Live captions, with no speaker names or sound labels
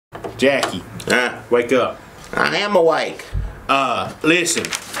Jackie, Huh? wake up. I am awake. Listen.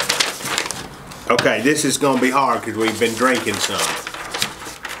 Okay, this is gonna be hard because we've been drinking some.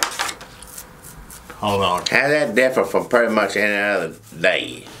 Hold on. How that differ from pretty much any other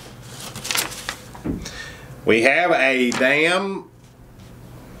day? We have a damn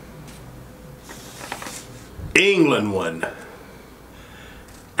England one.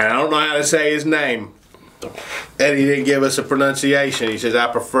 And I don't know how to say his name. And he didn't give us a pronunciation. He says, I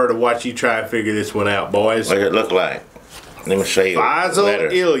prefer to watch you try and figure this one out, boys. What does it look like? Let me see.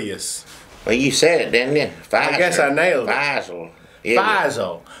 Faisal Ilyas. Well, you said it, didn't you? Faisal. I guess I nailed it. Faisal.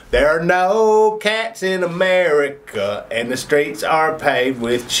 Faisal. There are no cats in America, and the streets are paved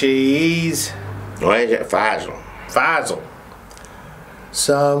with cheese. What is it? Faisal. Faisal.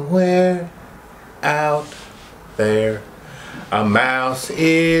 Somewhere out there, a mouse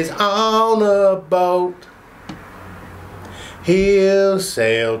is on a boat. He'll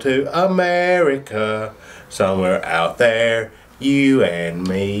sail to America. Somewhere out there, you and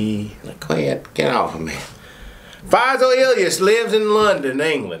me. Quit. Get off of me. Faisal Ilyas lives in London,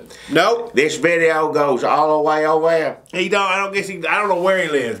 England. Nope. This video goes all the way over there. I don't know where he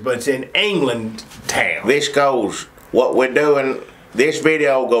lives, but it's in England town. This goes, what we're doing, this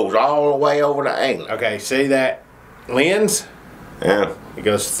video goes all the way over to England. Okay, see that lens? Yeah. It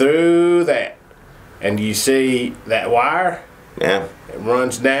goes through that. And you see that wire? Yeah. It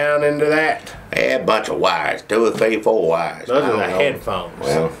runs down into that. Yeah, a bunch of wires. 2 or 3, 4 wires. Those are the I don't know. headphones.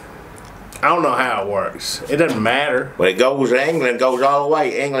 Well, I don't know how it works. It doesn't matter. when it goes to England, it goes all the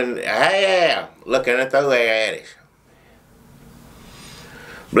way. England, hey, looking at through there at us.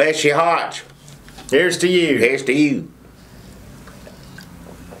 Bless your hearts. Here's to you. Here's to you.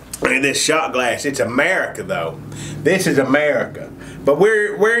 Look at this shot glass. It's America, though. This is America. But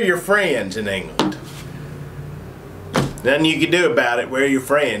we're your friends in England. Nothing you can do about it. We're your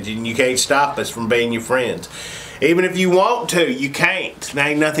friends, and you can't stop us from being your friends. Even if you want to, you can't. There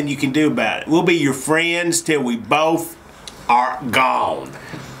ain't nothing you can do about it. We'll be your friends till we both are gone.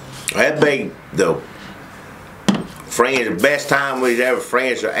 That'd be the friends, the best time we was ever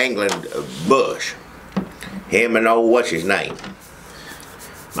friends with England, Bush. Him and old, what's his name?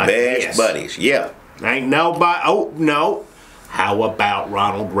 Best buddies, yeah. Ain't nobody, oh, no. How about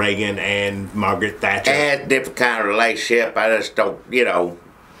Ronald Reagan and Margaret Thatcher? And different kind of relationship. I just don't, you know.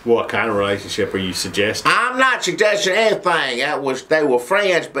 What kind of relationship are you suggesting? I'm not suggesting anything. They were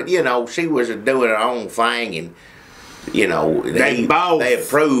friends, but you know, she was doing her own thing, and you know, they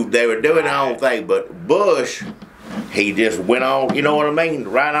approved. They were doing their own thing. But Bush, he just went on. You know what I mean?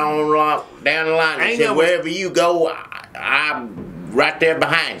 Right on, right down the line. He said, "Wherever you go, I'm right there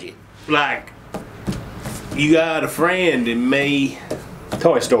behind you." Like, you got a friend in me.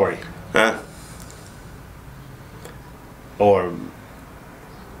 Toy Story. Huh? Or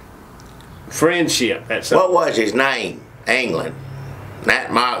friendship. That's what was his name? England.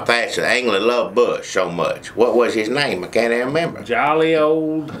 Not Margaret Thatcher. England loved Bush so much. What was his name? I can't even remember. Jolly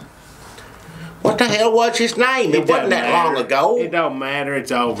old. What the hell was his name? It wasn't that long ago. It don't matter.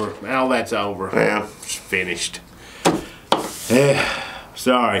 It's over. All that's over. Yeah. It's finished.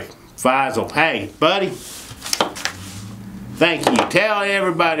 Sorry. Faisal. Hey, buddy. Thank you. Tell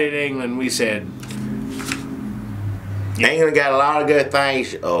everybody in England we said. England got a lot of good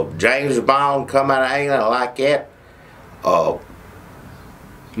things. James Bond come out of England, I like that.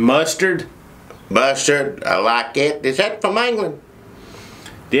 Mustard. Mustard, I like it. Is that from England?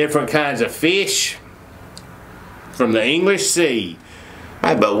 Different kinds of fish from the English Sea.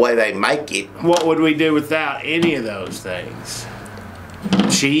 Hey, but the way they make it. What would we do without any of those things?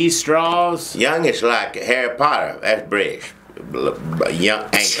 Cheese straws. Youngest like Harry Potter. That's British. Young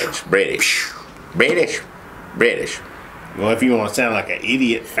English, British. British. Well, if you want to sound like an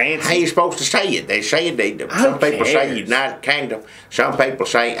idiot fancy. How you supposed to say it? They say it. Some people say United Kingdom. Some people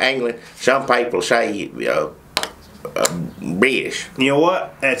say England. Some people say British. You know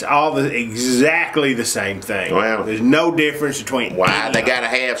what? That's all exactly the same thing. Well, there's no difference between. Why they gotta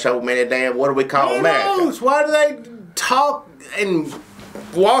have so many damn? What do we call America? Knows? Why do they talk and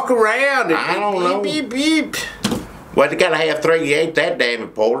walk around? And I don't know. Beep, beep, beep. Well, they gotta have 3. Ain't that damn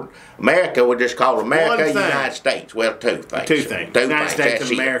important? America, we just call America, United States. Well, 2 things. 2 things. United States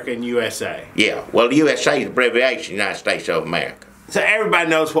of America and USA. Yeah. Well, the USA is abbreviation, United States of America. So everybody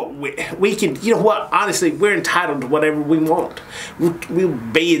knows what we can. You know what? Honestly, we're entitled to whatever we want. We'll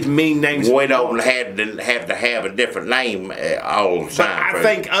be as many names. We don't have to have a different name all the time. I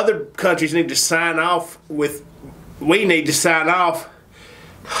think other countries need to sign off with. We need to sign off.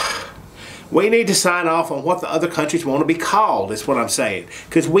 We need to sign off on what the other countries want to be called. Is what I'm saying.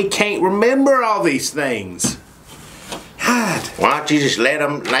 Because we can't remember all these things. God. Why don't you just let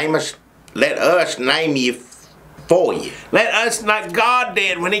us name you for you? Let us, like God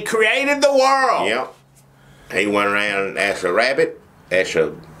did when He created the world. Yep. He went around and asked a rabbit, asked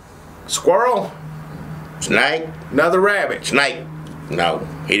a squirrel, snake, another rabbit. Snake. No,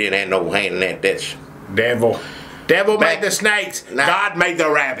 he didn't have no hand in that. That's devil. Devil made the snakes. God made the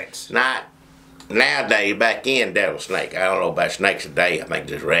rabbits. Not nowadays. Back in, devil snake. I don't know about snakes today. I think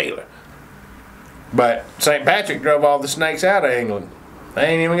just regular. But St. Patrick drove all the snakes out of England. They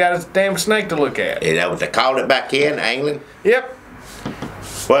ain't even got a damn snake to look at. Is that what they called it back in England? Yep.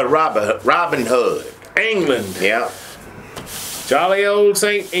 Well, Robin Hood. England. Yep. Jolly old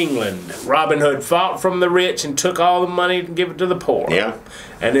St. England. Robin Hood fought from the rich and took all the money and give it to the poor. Yeah.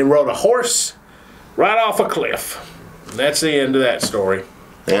 And then rode a horse right off a cliff. And that's the end of that story.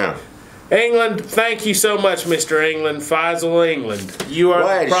 Yeah. England, thank you so much, Mr. England. Faisal England. You are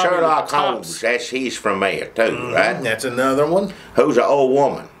well, probably Sherlock the Holmes. He's from there too, right? That's another one. Who's an old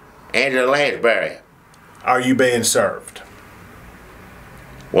woman? Angela Lansbury. Are you being served?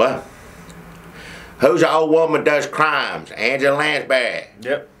 What? Who's an old woman does crimes? Angela Lansbury.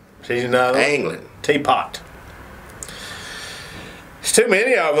 Yep. She's another one. England. Teapot. There's too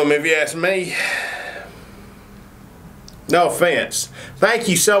many of them, if you ask me. No offense. Thank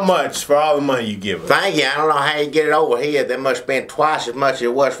you so much for all the money you give us. Thank you. I don't know how you get it over here. That must have been twice as much as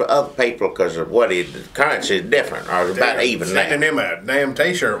it was for other people because of the currency is different, or it's about even now. Sending him a damn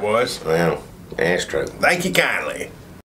T-shirt was. Well, that's true. Thank you kindly.